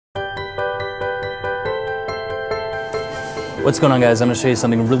What's going on, guys? I'm going to show you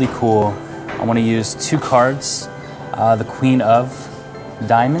something really cool. I want to use two cards, the Queen of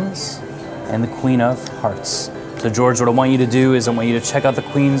Diamonds and the Queen of Hearts. So George, what I want you to do is I want you to check out the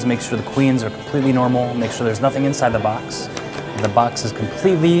queens, make sure the queens are completely normal, make sure there's nothing inside the box. The box is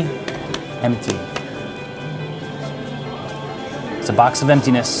completely empty. It's a box of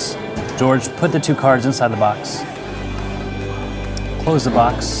emptiness. George, put the two cards inside the box. Close the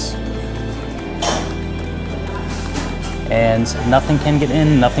box. And nothing can get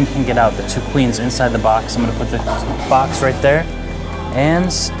in, nothing can get out. The two queens inside the box. I'm gonna put the box right there.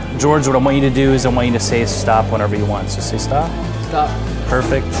 And George, what I want you to do is I want you to say stop whenever you want. So say stop. Stop.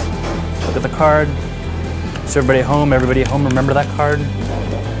 Perfect. Look at the card. So everybody at home, remember that card.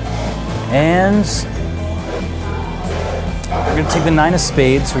 And we're gonna take the 9 of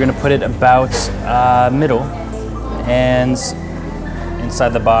spades. We're gonna put it about middle. And inside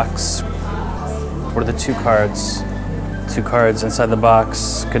the box, what are the two cards? Two cards inside the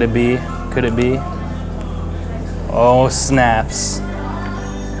box. Could it be? Could it be? Oh, snaps.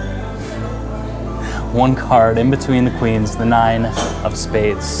 One card in between the queens, the 9 of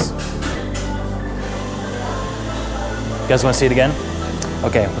spades. You guys want to see it again?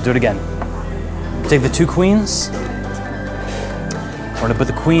 Okay, we'll do it again. Take the two queens. We're gonna put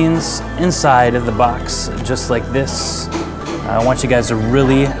the queens inside of the box, just like this. I want you guys to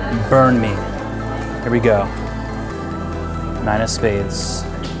really burn me. Here we go. 9 of spades.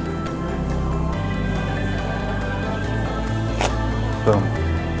 Boom.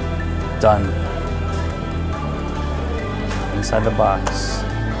 Done. Inside the box,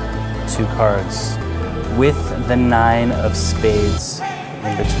 two cards with the 9 of spades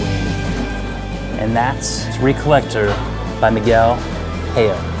in between. And that's Recollector by Miguel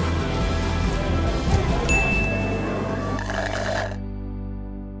Gea.